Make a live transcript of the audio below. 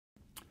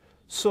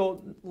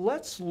So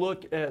let's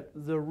look at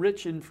the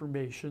rich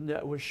information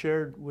that was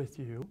shared with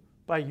you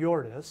by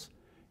Joerdis,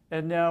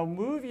 and now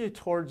move you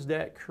towards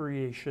that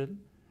creation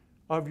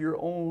of your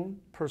own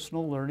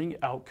personal learning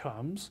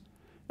outcomes.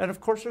 And of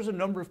course, there's a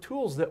number of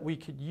tools that we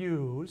could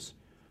use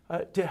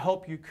to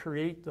help you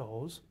create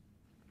those.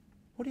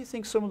 What do you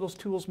think some of those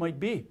tools might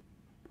be?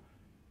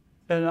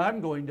 And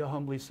I'm going to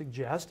humbly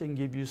suggest and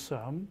give you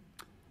some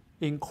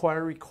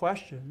inquiry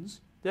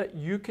questions that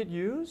you could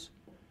use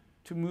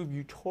to move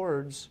you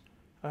towards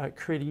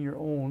creating your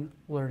own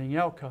learning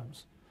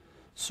outcomes.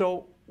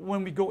 So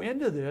when we go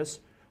into this,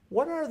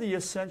 what are the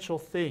essential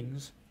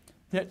things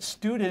that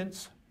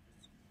students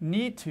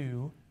need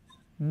to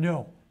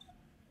know?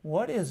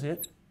 What is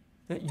it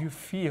that you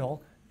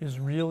feel is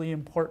really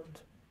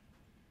important?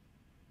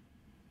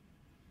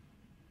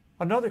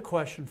 Another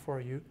question for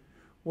you,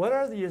 what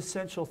are the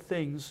essential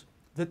things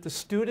that the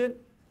student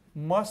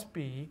must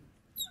be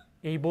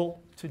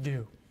able to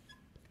do?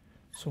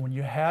 So when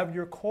you have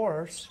your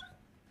course,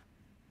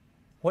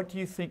 what do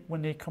you think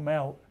when they come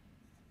out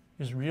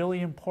is really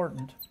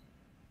important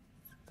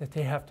that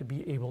they have to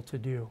be able to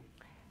do?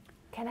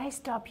 Can I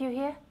stop you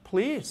here?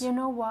 Please. You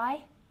know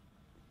why?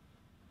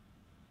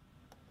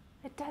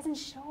 It doesn't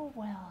show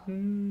well.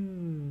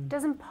 It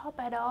doesn't pop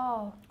at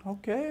all.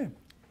 Okay,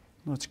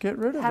 let's get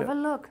rid of it. Have a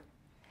look.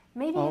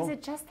 Maybe is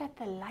it just that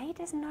the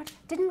light is not...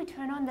 Didn't we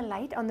turn on the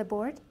light on the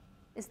board?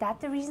 Is that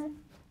the reason?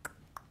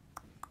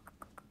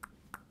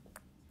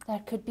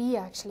 That could be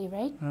actually,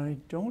 right? I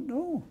don't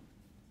know.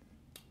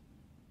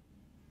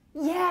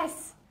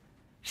 Yes!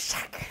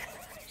 Shuck.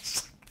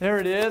 There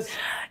it is.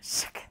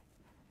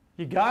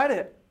 You got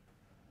it.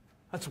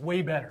 That's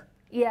way better.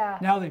 Yeah.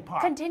 Now they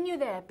pop. Continue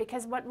there,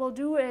 because what we'll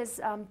do is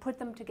put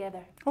them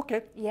together.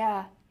 Okay.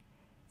 Yeah.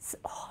 So,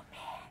 oh,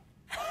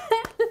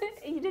 man.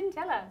 You didn't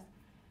tell us.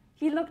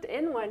 He looked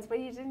in once, but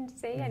you didn't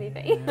say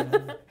anything.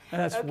 Yeah.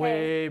 That's okay.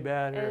 way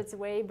better. It's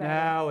way better.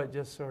 Now it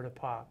just sort of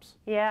pops.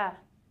 Yeah.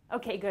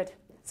 Okay, good.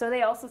 So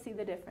they also see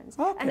the difference.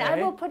 Okay. And I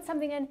will put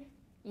something in.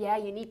 Yeah,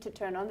 you need to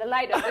turn on the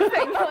light or the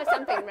thing or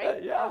something,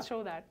 right? Yeah. I'll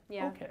show that.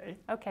 Yeah. Okay.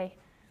 Okay.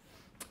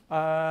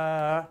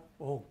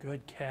 Oh,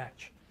 good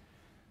catch.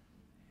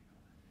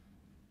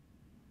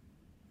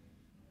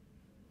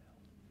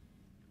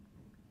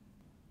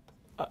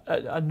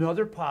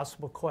 Another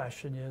possible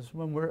question is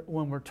when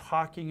we're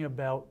talking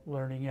about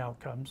learning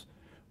outcomes,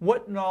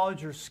 what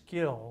knowledge or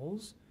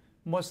skills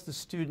must the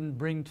student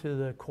bring to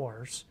the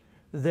course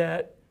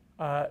that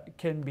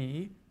can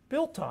be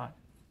built on?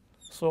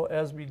 So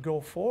as we go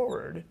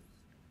forward,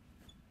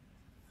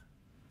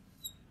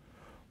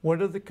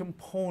 what are the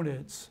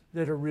components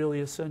that are really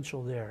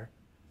essential there?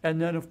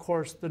 And then, of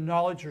course, the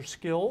knowledge or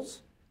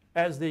skills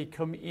as they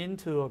come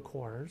into a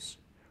course,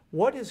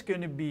 what is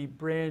going to be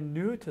brand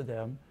new to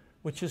them,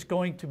 which is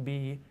going to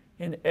be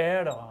an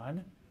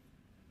add-on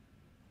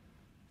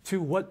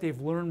to what they've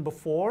learned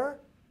before,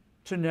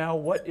 to now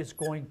what is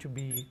going to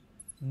be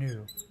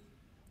new.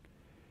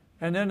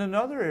 And then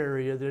another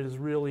area that is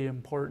really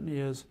important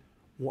is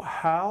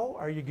how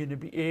are you going to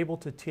be able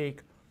to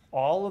take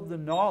all of the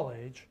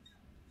knowledge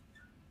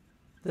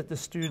that the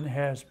student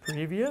has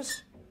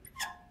previous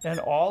and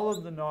all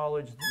of the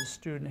knowledge that the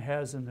student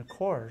has in the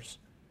course,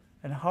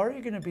 and how are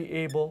you going to be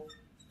able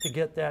to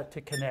get that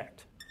to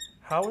connect?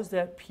 How is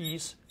that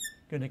piece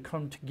going to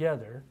come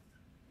together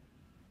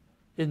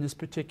in this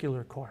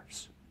particular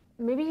course?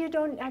 Maybe you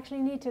don't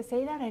actually need to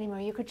say that anymore.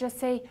 You could just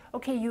say,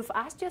 okay, you've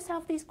asked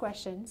yourself these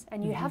questions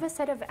and you have a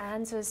set of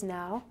answers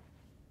now.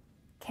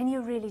 Can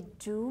you really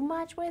do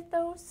much with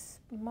those?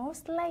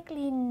 Most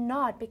likely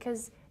not,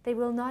 because they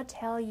will not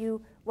tell you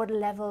what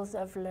levels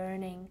of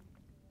learning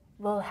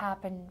will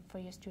happen for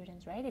your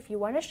students, right? If you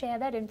want to share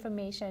that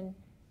information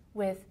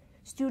with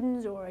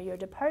students or your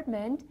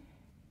department,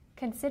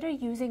 consider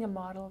using a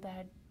model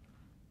that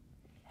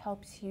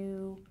helps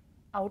you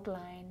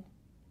outline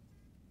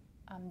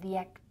the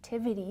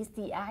activities,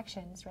 the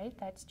actions, right,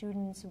 that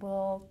students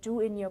will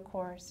do in your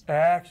course.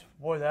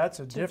 Boy,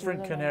 that's a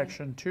different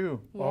connection too,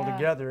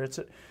 altogether.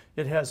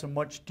 It has a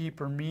much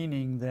deeper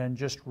meaning than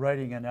just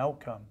writing an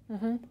outcome,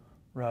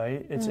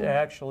 right? It's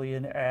actually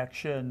an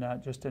action,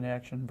 not just an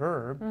action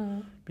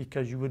verb,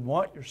 because you would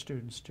want your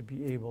students to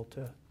be able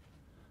to,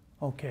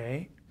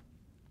 okay.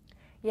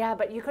 Yeah,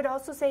 but you could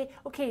also say,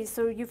 okay,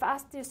 so you've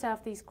asked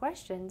yourself these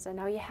questions and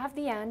now you have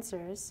the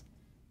answers,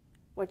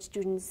 what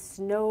students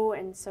know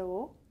and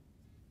so,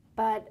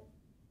 but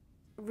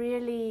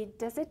really,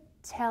 does it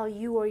tell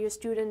you or your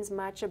students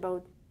much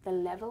about the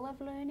level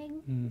of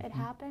learning it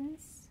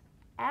happens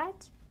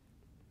at?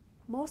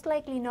 Most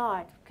likely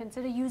not.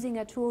 Consider using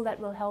a tool that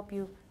will help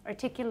you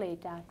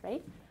articulate that,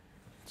 right?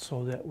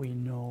 So that we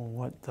know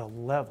what the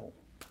level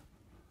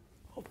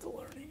of the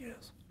learning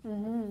is.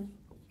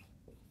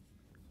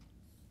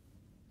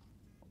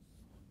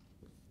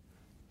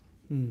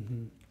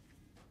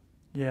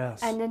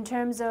 Yes. And in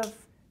terms of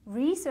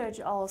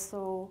research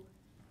also,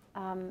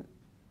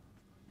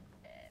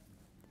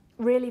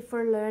 really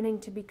for learning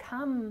to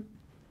become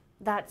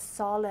that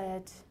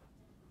solid,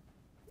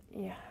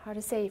 how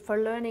to say,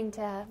 for learning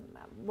to,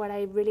 what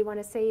I really want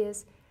to say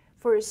is,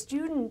 for a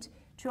student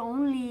to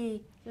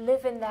only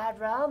live in that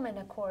realm in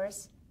a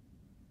course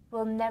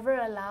will never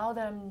allow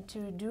them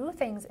to do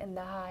things in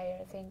the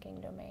higher thinking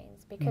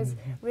domains, because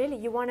really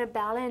you want to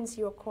balance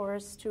your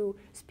course to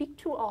speak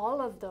to all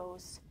of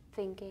those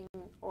thinking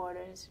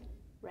orders,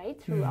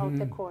 right, throughout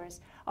the course.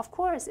 Of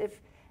course,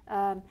 if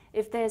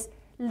there's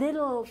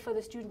little for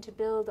the student to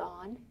build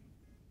on,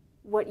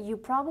 what you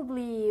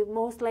probably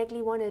most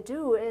likely want to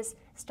do is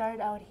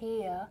start out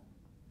here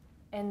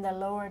in the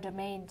lower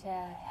domain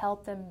to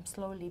help them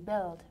slowly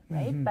build,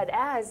 right? But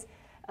as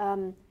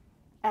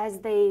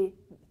they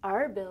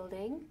are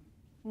building,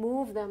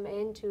 move them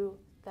into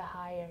the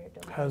higher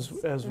domains.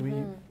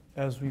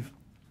 As we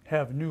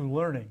have new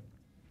learning,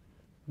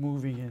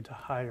 moving into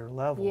higher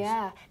levels.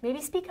 Yeah,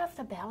 maybe speak of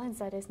the balance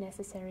that is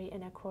necessary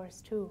in a course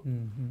too.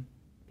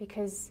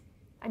 Because,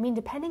 I mean,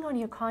 depending on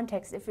your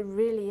context, if it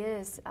really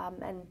is a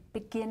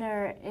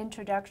beginner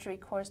introductory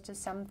course to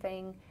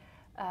something,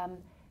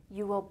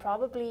 you will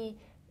probably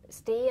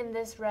stay in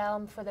this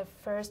realm for the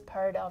first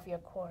part of your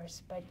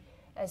course. But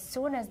as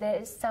soon as there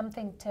is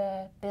something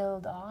to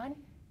build on,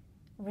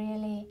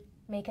 really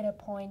make it a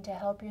point to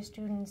help your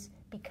students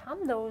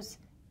become those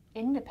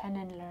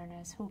independent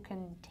learners who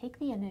can take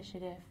the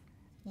initiative,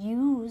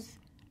 use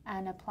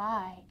and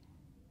apply,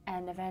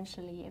 and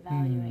eventually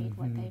evaluate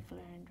what they've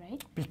learned,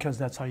 right? Because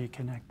that's how you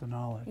connect the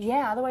knowledge.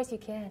 Yeah, otherwise you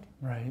can't.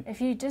 Right.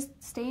 If you just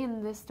stay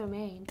in this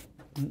domain.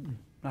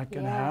 Not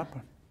going to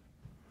happen.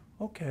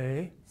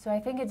 Okay. So I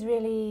think it's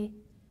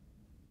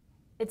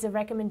a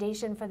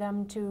recommendation for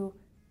them to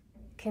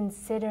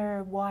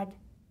consider what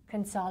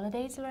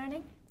consolidates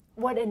learning,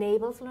 what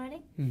enables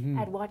learning,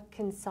 and what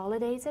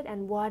consolidates it,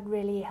 and what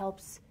really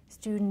helps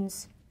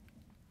students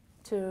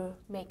to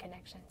make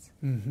connections.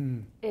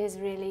 Is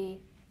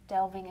really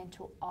delving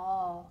into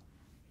all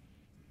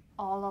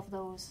of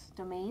those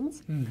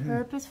domains,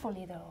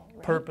 purposefully though.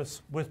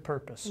 Right? With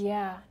purpose.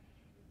 Yeah.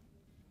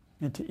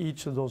 Into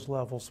each of those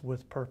levels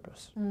with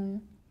purpose.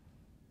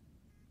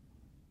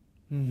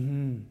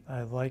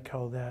 I like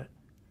how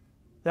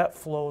that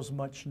flows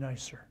much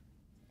nicer.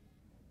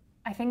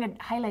 I think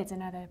it highlights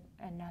another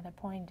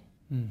point.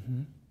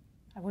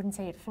 I wouldn't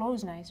say it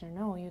flows nicer.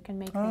 No, you can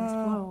make things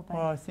flow. But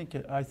well, I think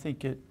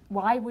it.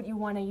 Why would you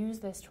want to use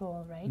this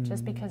tool, right?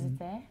 Just because it's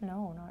there?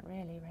 No, not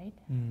really, right?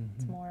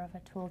 It's more of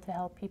a tool to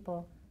help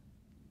people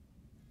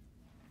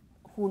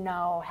who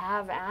now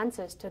have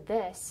answers to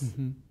this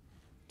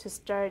to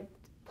start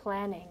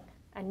planning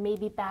and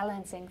maybe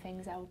balancing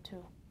things out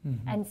too,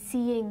 and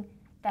seeing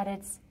that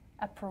it's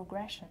a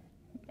progression.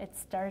 It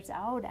starts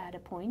out at a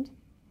point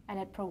and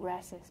it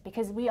progresses,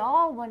 because we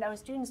all want our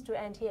students to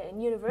end here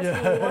in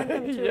university. We want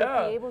them to be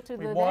able to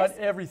do this. We want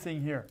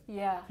everything here.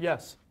 Yeah.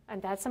 Yes.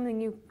 And that's something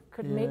you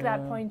could make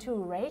that point too,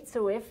 right?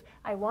 So if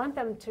I want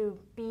them to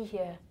be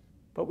here.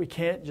 But we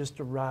can't just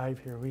arrive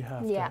here. We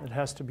have to. It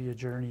has to be a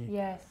journey.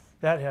 Yes.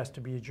 That has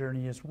to be a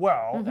journey as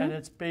well, and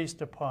it's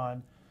based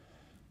upon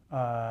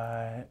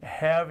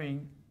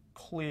having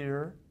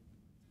clear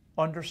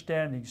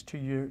understandings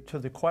to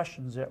the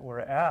questions that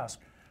were asked,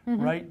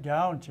 right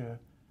down to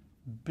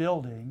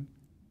building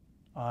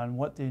on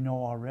what they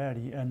know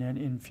already, and then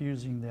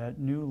infusing that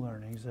new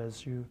learnings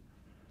as you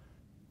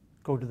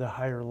go to the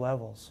higher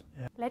levels.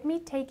 Yeah. Let me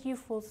take you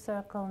full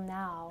circle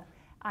now.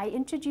 I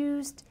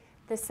introduced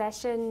the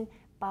session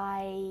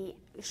by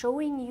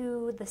showing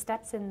you the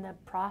steps in the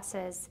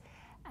process,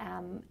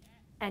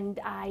 and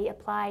I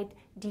applied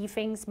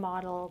Fink's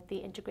model, the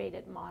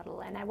integrated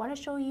model, and I want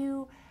to show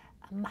you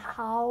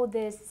how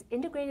this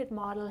integrated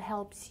model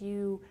helps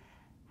you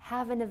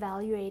have an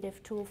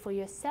evaluative tool for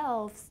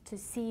yourselves to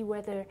see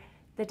whether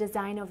the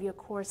design of your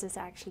course is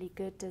actually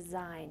good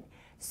design.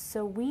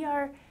 So we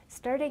are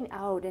starting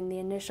out in the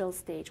initial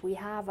stage. We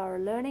have our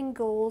learning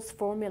goals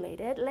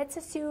formulated. Let's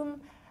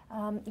assume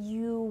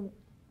you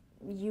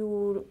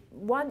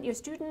want your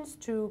students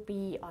to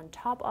be on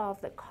top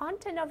of the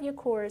content of your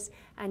course,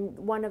 and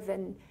one of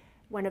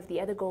the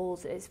other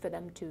goals is for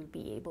them to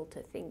be able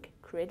to think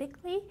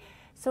critically.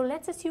 So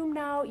let's assume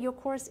now your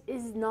course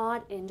is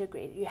not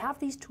integrated. You have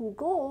these two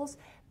goals,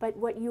 but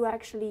what you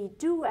actually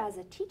do as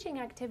a teaching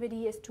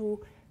activity is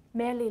to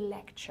merely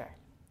lecture,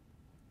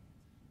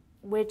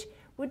 which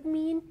would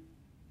mean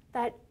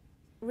that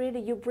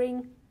really you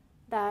bring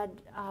that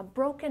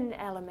broken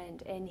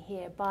element in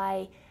here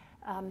by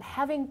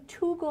having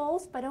two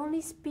goals, but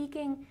only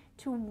speaking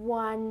to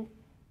one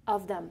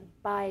of them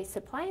by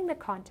supplying the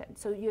content.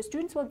 So your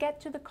students will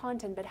get to the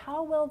content, but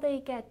how will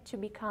they get to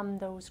become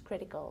those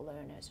critical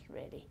learners,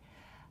 really?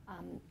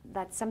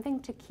 That's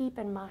something to keep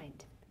in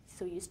mind.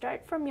 So you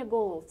start from your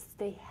goals.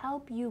 They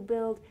help you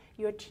build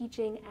your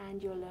teaching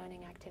and your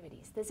learning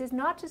activities. This is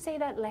not to say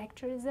that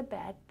lecture is a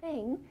bad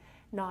thing,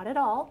 not at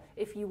all.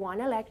 If you want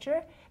to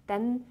lecture,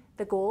 then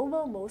the goal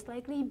will most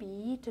likely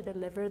be to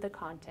deliver the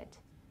content,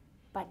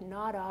 but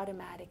not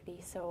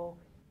automatically so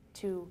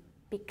to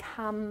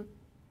become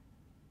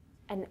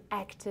an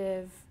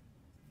active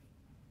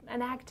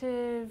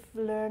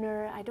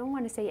learner. I don't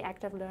want to say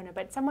active learner,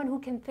 but someone who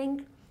can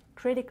think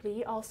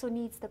critically also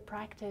needs the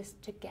practice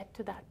to get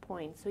to that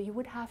point. So you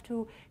would have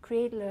to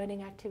create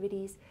learning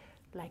activities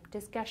like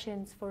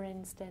discussions, for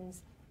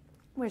instance,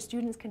 where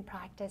students can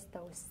practice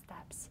those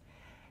steps.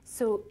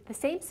 So the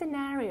same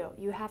scenario,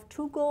 you have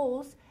two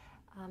goals,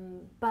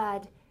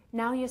 but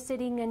now you're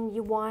sitting and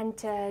you want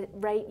to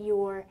write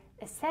your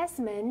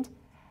assessment.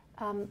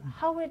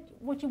 How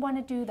would you want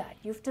to do that?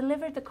 You've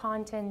delivered the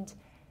content.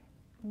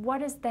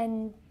 What is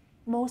then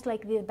most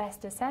likely the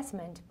best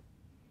assessment?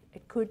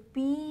 It could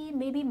be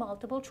maybe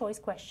multiple choice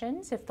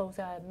questions if those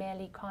are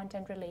merely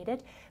content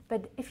related.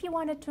 But if you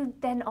wanted to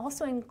then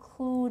also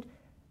include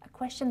a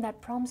question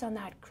that prompts on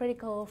that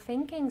critical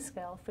thinking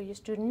skill for your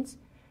students,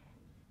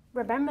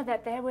 remember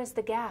that there was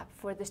the gap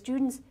for the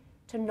students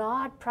to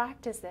not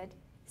practice it,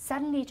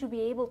 suddenly to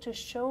be able to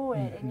show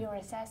it in your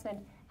assessment.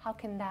 How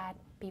can that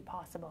be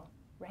possible,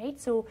 right?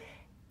 So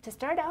to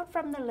start out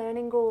from the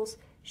learning goals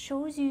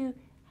shows you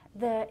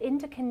the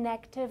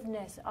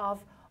interconnectiveness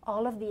of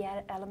all of the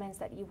elements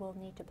that you will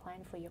need to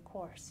plan for your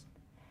course.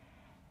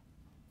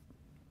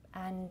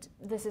 And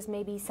this is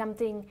maybe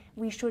something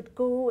we should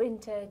go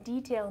into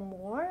detail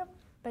more,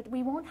 but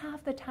we won't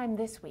have the time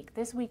this week.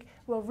 This week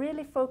we'll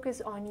really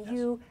focus on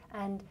you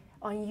and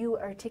on you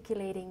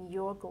articulating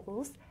your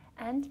goals.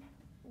 And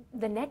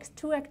the next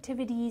two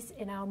activities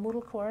in our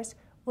Moodle course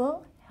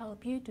will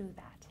help you do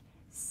that.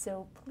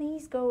 So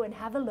please go and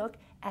have a look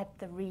at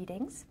the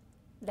readings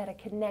that are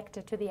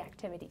connected to the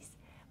activities.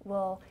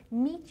 We'll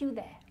meet you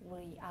there.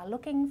 We are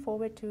looking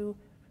forward to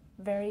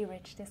very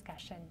rich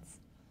discussions.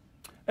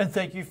 And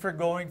thank you for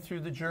going through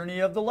the journey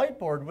of the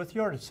Lightboard with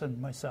Joerdis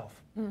and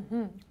myself.